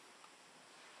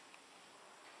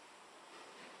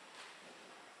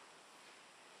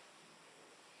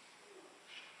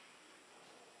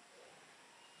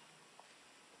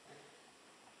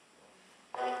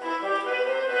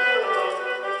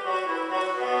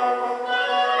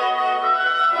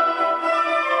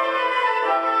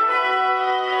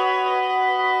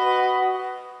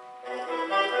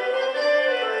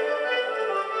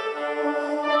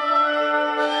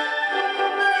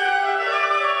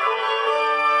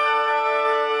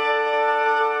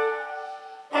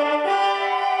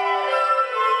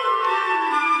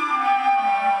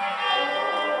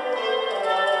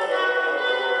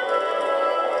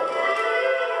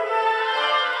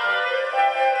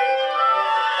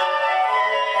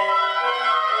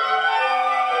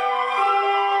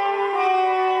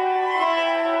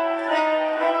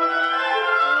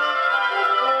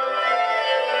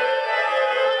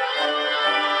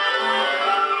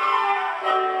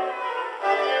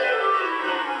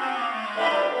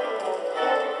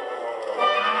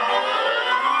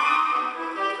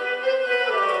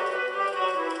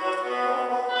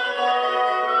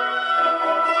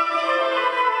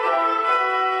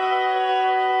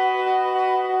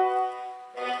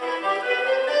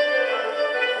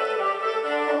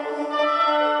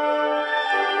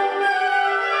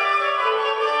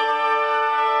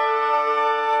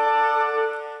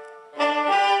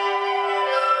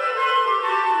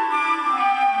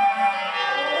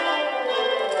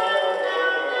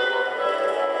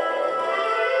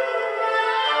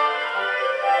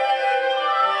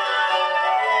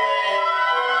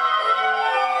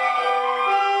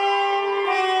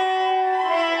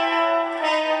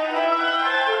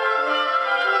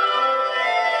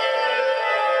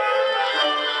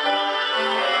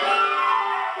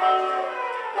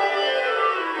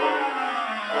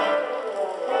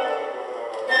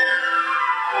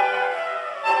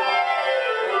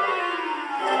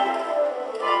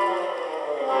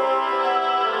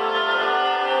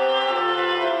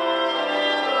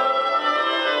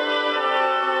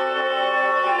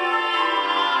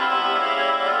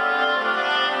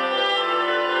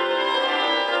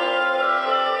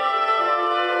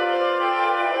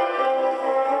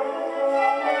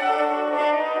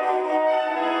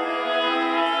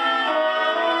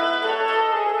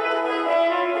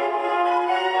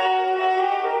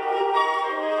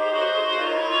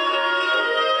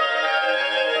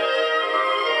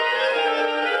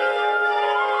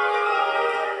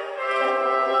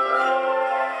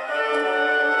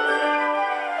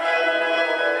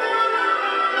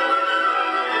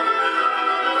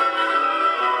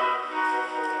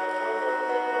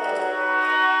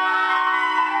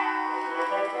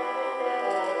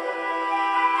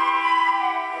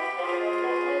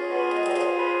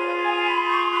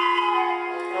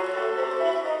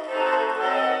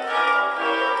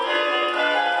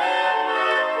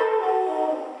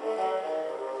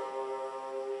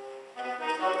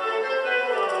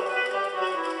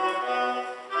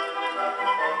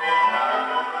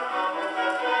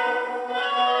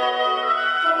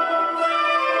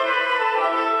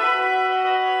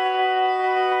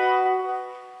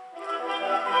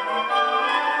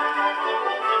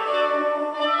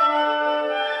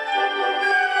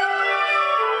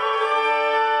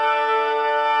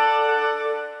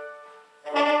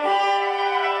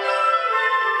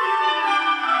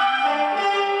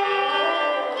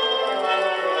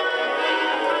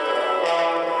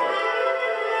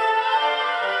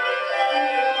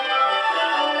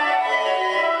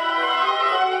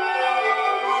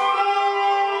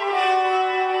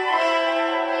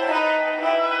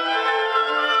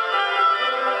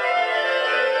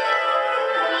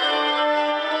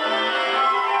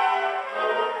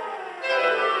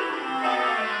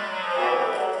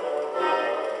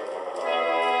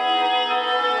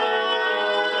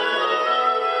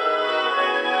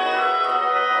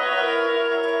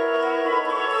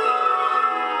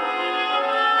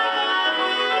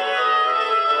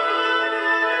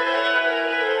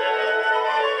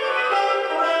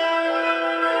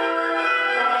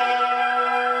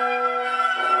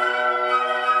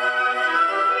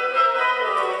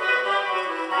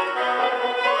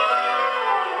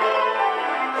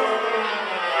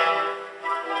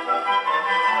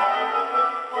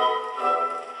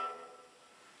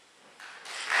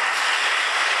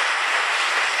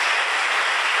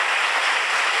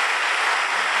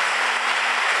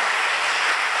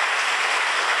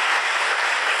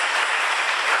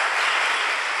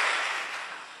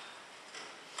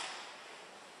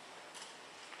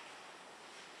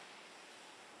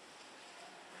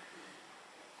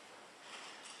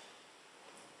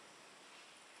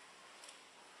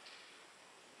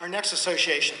 Our next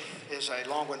association is a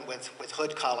long one with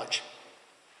Hood College.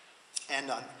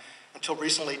 And until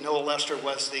recently, Noah Lester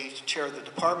was the chair of the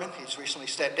department. He's recently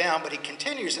stepped down, but he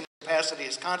continues in his capacity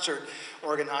as concert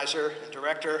organizer and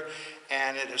director.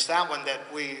 And it is that one that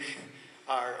we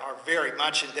are very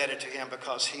much indebted to him,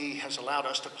 because he has allowed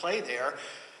us to play there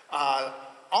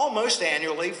almost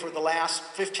annually for the last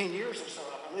 15 years or so,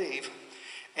 I believe.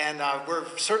 And we're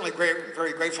certainly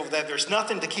very grateful for that. There's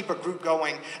nothing to keep a group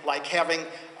going like having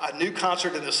a new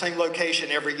concert in the same location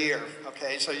every year,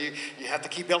 okay? So you have to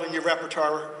keep building your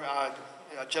repertoire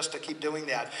just to keep doing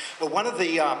that. But one of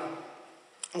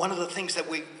the things that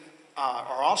we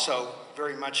are also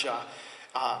very much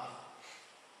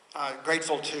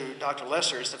grateful to Dr.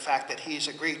 Lesser is the fact that he's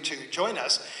agreed to join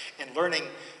us in learning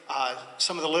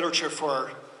some of the literature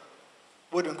for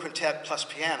woodwind quintet plus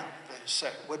piano,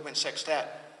 the woodwind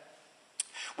sextet.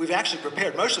 We've actually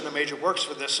prepared most of the major works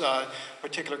for this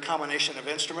particular combination of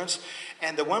instruments,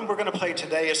 and the one we're going to play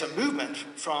today is a movement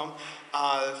from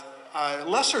a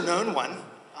lesser known one.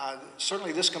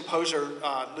 Certainly this composer,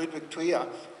 Ludwig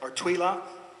Twila,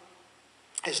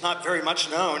 is not very much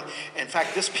known. In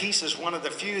fact, this piece is one of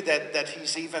the few that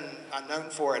he's even known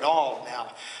for at all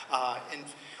now. And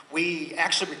we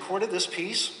actually recorded this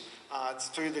piece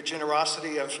through the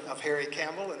generosity of Harry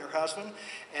Campbell and her husband,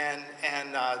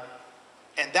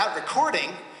 and that recording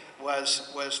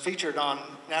was featured on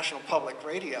National Public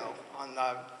Radio on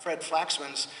Fred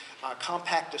Flaxman's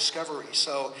Compact Discovery.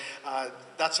 So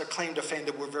that's a claim to fame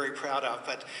that we're very proud of.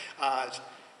 But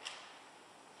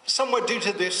somewhat due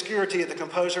to the obscurity of the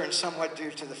composer and somewhat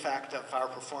due to the fact of our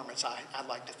performance, I'd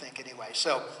like to think anyway.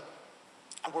 So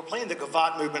we're playing the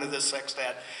gavotte movement of this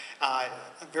sextet.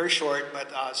 Very short,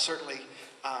 but certainly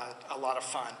a lot of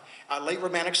fun. Late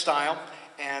Romantic style,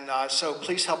 and so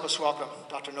please help us welcome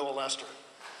Dr. Noah Lester.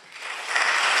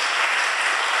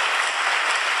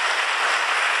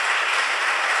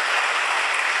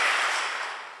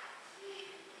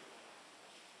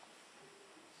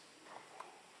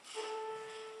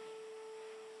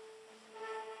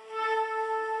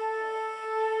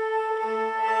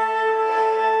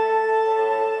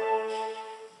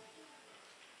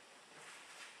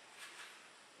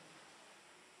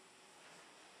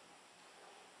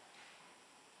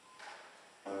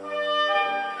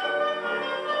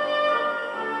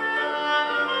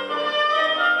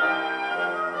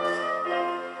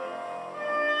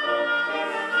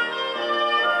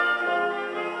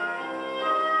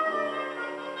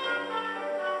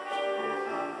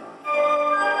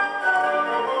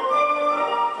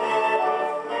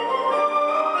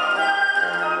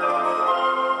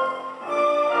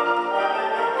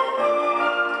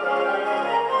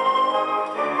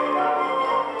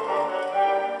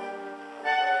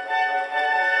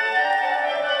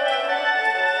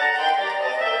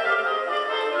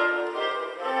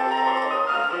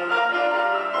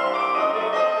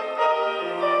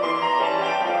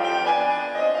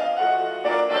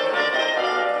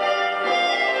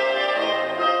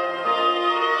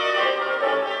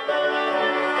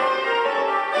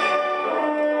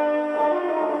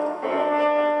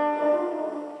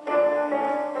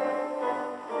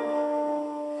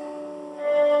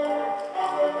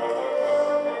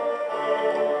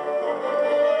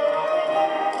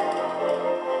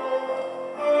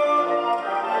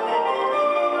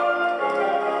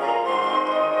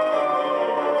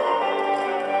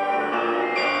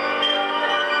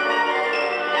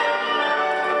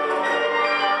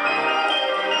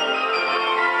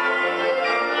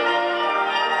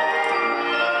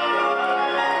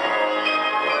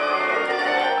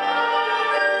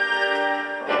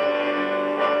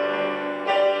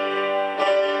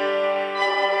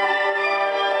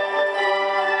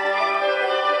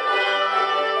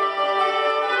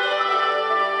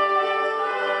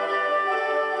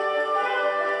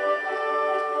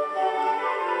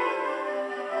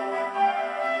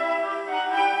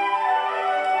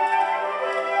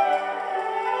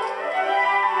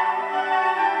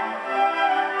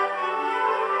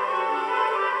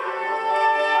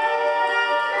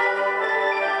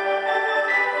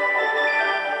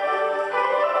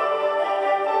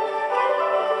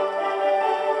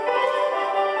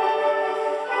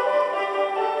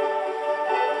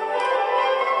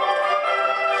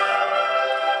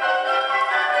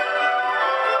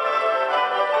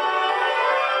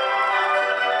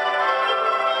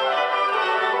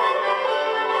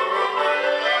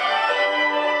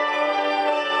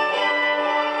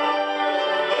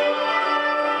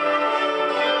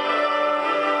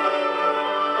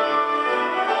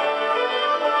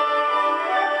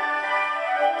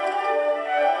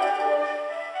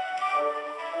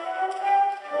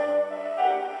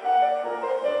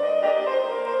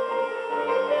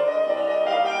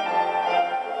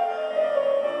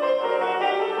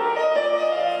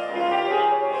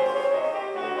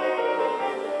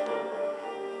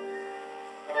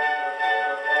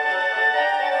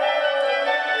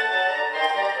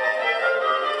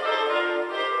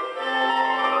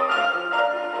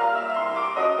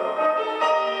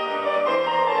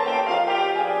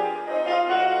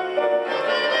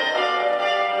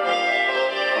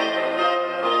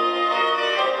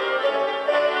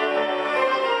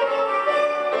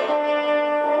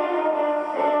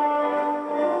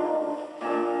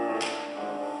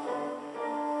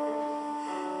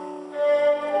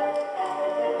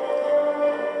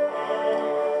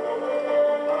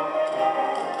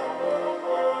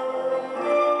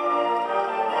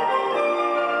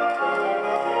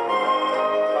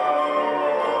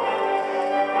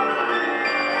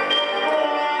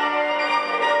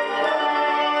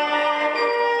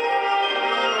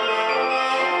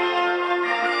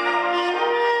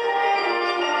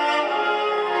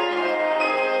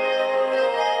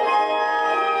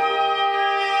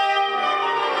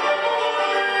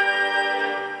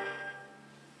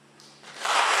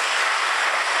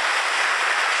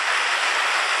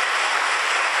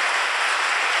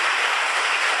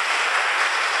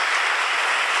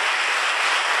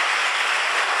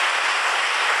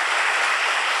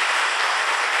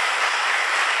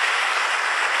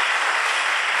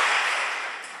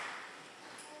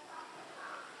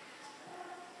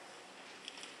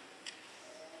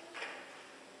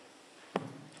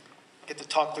 get to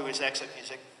talk through his exit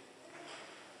music.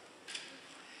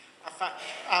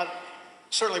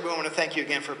 Certainly, we want to thank you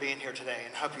again for being here today,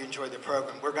 and hope you enjoyed the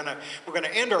program. We're gonna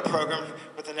end our program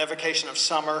with an evocation of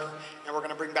summer, and we're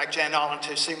going to bring back Jan Allen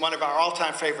to sing one of our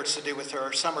all-time favorites to do with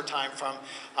her, "Summertime," from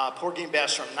Porgy and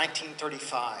Bess from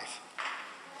 1935.